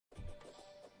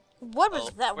What was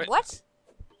that? Wait. What?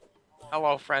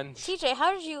 Hello, friends. TJ,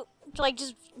 how did you, like,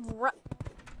 just run?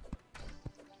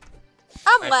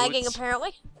 I'm My lagging, boots.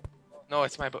 apparently. No,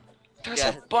 it's my book. There's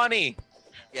Yeah. a bunny.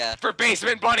 Yeah. For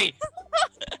basement bunny.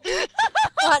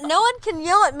 No one can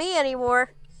yell at me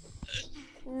anymore.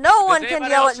 No one Does can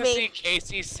anybody yell else at just me. see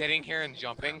Casey sitting here and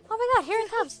jumping? Oh my god, here he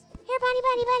comes. Here, buddy.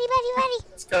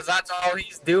 It's because that's all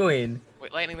he's doing.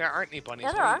 Wait, Lightning, there aren't any bunnies.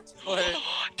 Yeah, there are. What?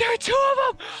 There are two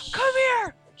of them. Come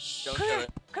here. Don't Come kill here.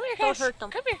 it. Come here, Don't guys. hurt them.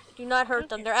 Come here. Do not hurt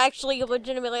them. They're actually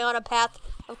legitimately on a path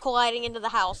of colliding into the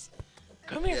house.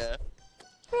 Come here. Yeah.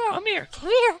 Come here. Come here. Come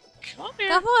here. Come here.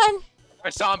 Come on.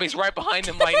 Our zombie's right behind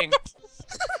him, Lightning.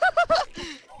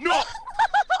 No.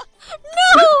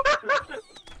 No!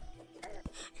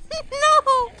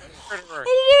 No! Murderer.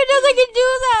 He didn't even know they could do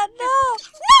that. No!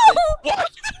 No!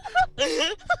 What?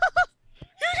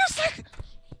 You're just like.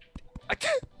 I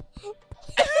can't.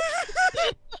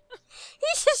 He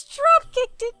just drop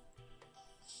kicked it.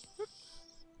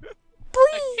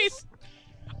 Please.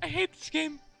 I hate this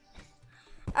game.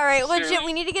 All right, legit. Seriously?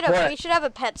 We need to get a. What? We should have a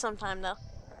pet sometime though.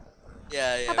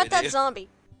 Yeah. How about we that do. zombie?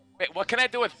 Wait, what can I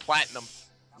do with platinum?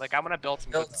 Like, I'm gonna build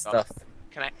some Build good stuff. stuff.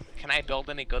 Can I build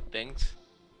any good things?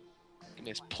 Give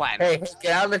me this platinum. Hey,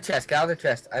 get out of the chest. Get out of the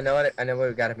chest. I know what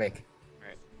we gotta make.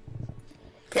 Right.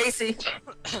 Casey,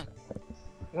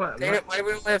 What? dang it, why do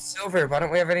we only have silver? Why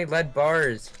don't we have any lead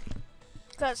bars?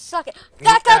 God, suck it. We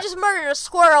That need guy that. just murdered a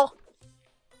squirrel.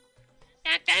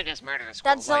 That guy just murdered a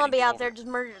squirrel. That zombie Lightning, out get there over just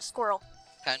murdered a squirrel.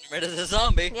 Kind of rid of the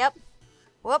zombie. Yep.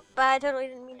 Whoop! I totally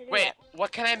didn't mean to it. do Wait, that.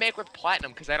 what can I make with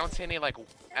platinum? Because I don't see any like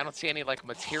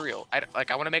material. I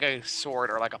want to make a sword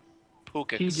or like a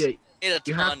pukix. TJ, Need a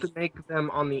you ton. have to make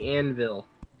them on the anvil.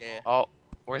 Yeah. Oh,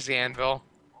 where's the anvil?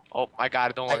 Oh, I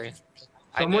got it. Don't worry.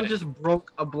 I Someone did it. just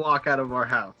broke a block out of our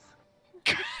house.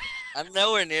 I'm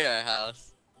nowhere near our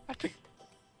house. I think.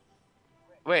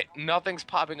 Wait, nothing's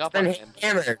popping up It's on been the anvil.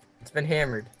 hammered. It's been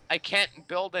hammered. I can't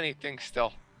build anything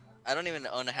still. I don't even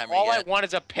own a hammer All I yet. want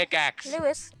is a pickaxe.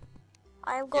 Lewis,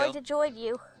 I am going Yo. to join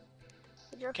you.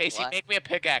 Casey, What? make me a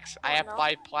pickaxe. I Oh, have no.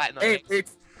 5 platinum. Hey, dude,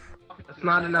 That's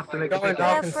not enough to make a going pickaxe.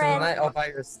 off into the friend. night all by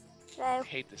yourself. I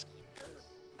hate this.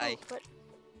 I But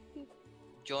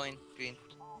join green.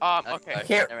 Okay. You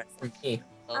can't Never- from me.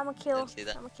 Oh, I'm gonna kill. didn't see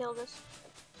that. I'm gonna kill this.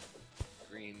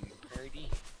 Green party.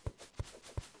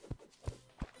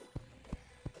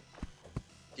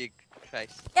 Dude,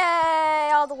 Christ.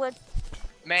 Yay! All the wood.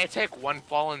 May I take 1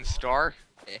 fallen star?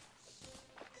 Yeah.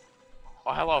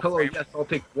 Oh, hello, Hello, Frame. yes, I'll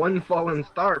take 1 fallen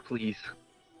star, please.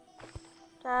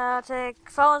 Take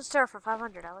fallen star for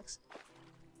 500, Alex.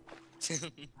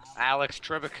 Alex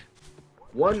Tribic.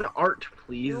 1 art,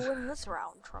 please. You win this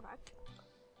round, Trebek.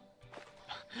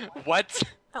 What?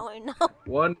 Oh no.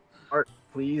 1 art,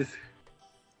 please.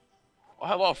 Oh,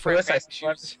 hello, Frame. Lewis, I Man still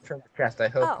have shoes. from the chest. I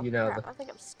hope Oh, you know crap, that I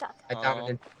think I'm stuck. I Oh.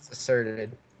 dominated it's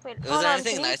asserted. Wait, Was hold there on.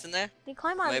 anything Can nice in there? you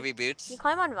climb on? Maybe Can boots? you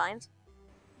climb on vines?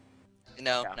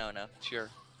 No, Yeah. no. Sure.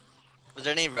 Was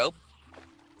there any rope?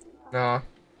 No,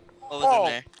 What was Oh.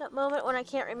 in there? That moment when I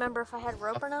can't remember if I had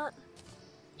rope or not.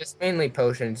 just mainly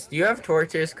potions. Do you have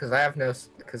torches? Cause I have no.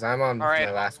 Cause I'm on Alright.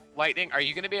 my last. Lightning, are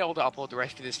you going to be able to upload the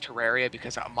rest of this Terraria?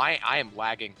 Because I am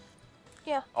lagging.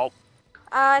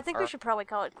 I think we Or- should probably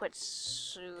call it quits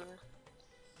soon.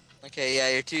 Okay, yeah,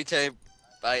 your 2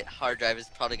 terabyte hard drive is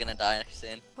probably gonna die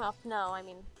soon. Well, no, I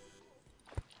mean.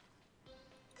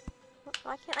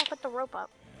 Why can't I put the rope up?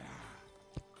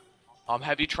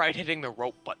 Have you tried hitting the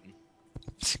rope button?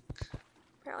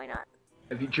 Apparently not.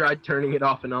 Have you tried turning it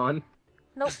off and on?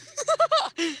 Nope.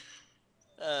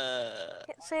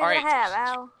 Can't say that I Alright. have,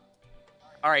 ow.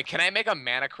 Alright, can I make a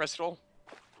mana crystal?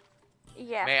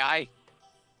 Yeah. May I?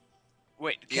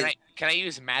 Wait, Yeah. can I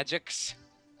use magics?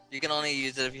 you can only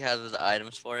use it if you have the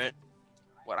items for it.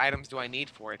 What items do I need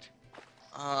for it?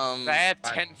 Um, I have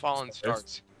Fine. 10 fallen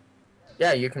stars.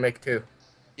 Yeah, you can make 2.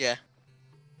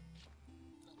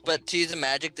 but to use a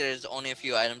magic, there's only a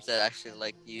few items that actually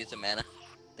like use a mana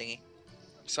thingy,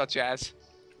 Such as?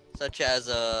 such as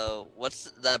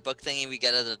what's that book thingy we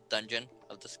get at the dungeon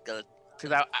of the skeleton?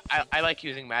 Because I like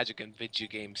using magic in video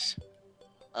games. Then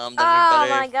Oh we my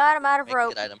better god, I'm out of make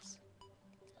rope. good items.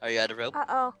 Are you out of rope?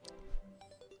 Uh-oh.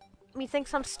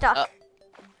 Methinks I'm stuck. Uh.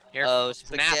 Here, Oh,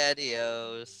 snap.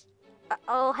 spaghettios.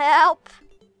 Uh-oh, help.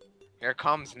 Here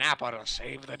comes Nappa to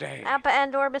save the day. Appa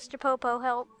and or Mr. Popo,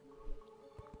 help.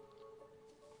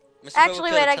 Mr.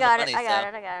 Actually, Popo wait, I killed a got ton it. of I got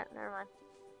bunnies, it. I got it. Never mind.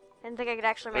 Didn't think I could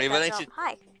actually Are make you that willing jump. to-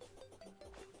 Hi.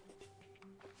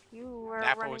 You were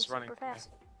Nappa running was running. super fast.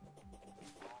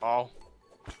 Oh.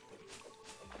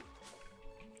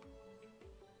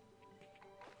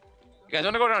 You guys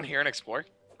want to go down here and explore?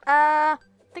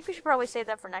 think we should probably save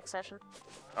that for next session.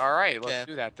 All right, let's Okay.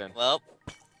 do that then. Well,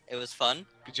 it was fun.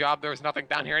 Good job. There was nothing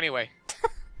down here anyway.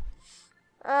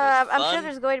 I'm sure fun.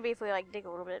 there's going to be if we like dig a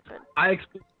little bit, but I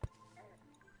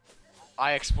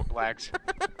export lags.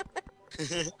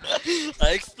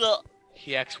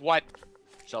 He X what?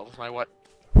 Zelda's my what?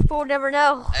 we'll never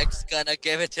know. X gonna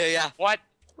give it to ya. What?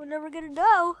 We're never gonna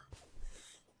know.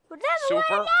 We're never Super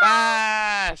gonna know.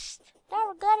 fast.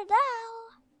 Never gonna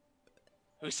know.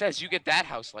 Who says you get that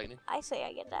house, Lightning? I say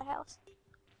I get that house.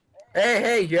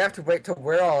 Hey, you have to wait till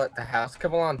we're all at the house.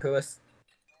 Come on, Puss.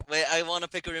 Wait, I want to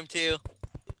pick a room too.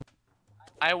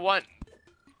 I want.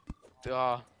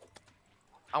 I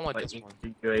want What this you one.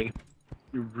 keep doing?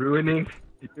 You're ruining.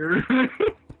 You're ruining.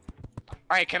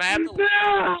 All right, can I have the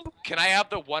No! can I have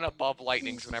the one above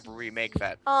lightnings whenever we make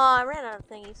that? Oh, I ran out of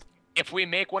thingies. If we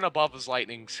make one above his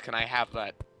lightnings, can I have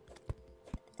that?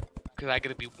 Cause I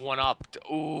gotta be one up.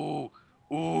 Ooh,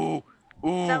 ooh,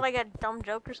 ooh. Is that like a dumb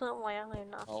joke or something? Well, I don't even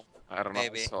know. I don't know.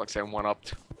 Maybe. So like saying one up.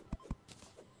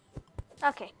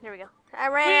 Okay, there we go. I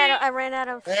ran out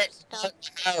of Hey, stuff.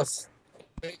 house.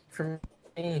 Wait for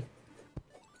me.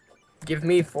 Give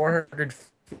me 400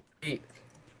 feet.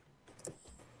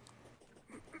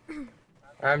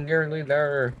 I'm nearly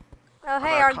there. Oh,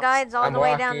 hey, I'm our a cop. guide's all I'm the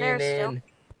way down walking there still. in.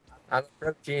 I'm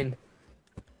approaching.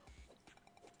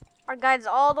 Our guide's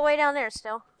all the way down there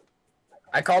still.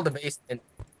 I called the basement.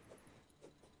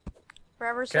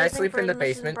 Forever Can I searching sleep for in the his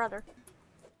missing basement? brother.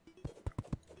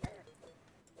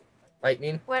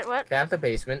 Lightning. What? Can I have the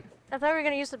basement? I thought we were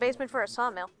gonna use the basement for a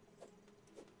sawmill.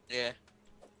 Yeah.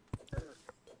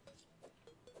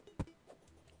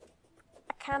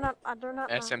 I do not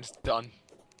know. SM's done.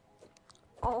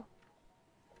 Oh.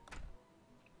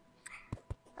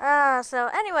 So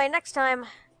anyway, next time, I'm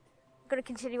gonna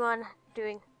continue on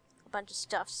doing a bunch of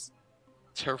stuffs.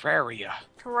 Terraria.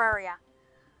 Terraria.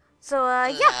 So,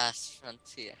 yeah, Last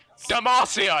frontier.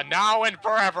 Demacia, now and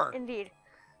forever. indeed.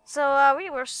 So, we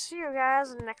will see you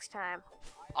guys next time.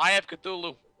 I have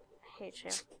Cthulhu. I hate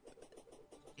you.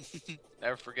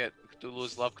 Never forget, Cthulhu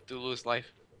is love, Cthulhu is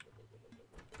life.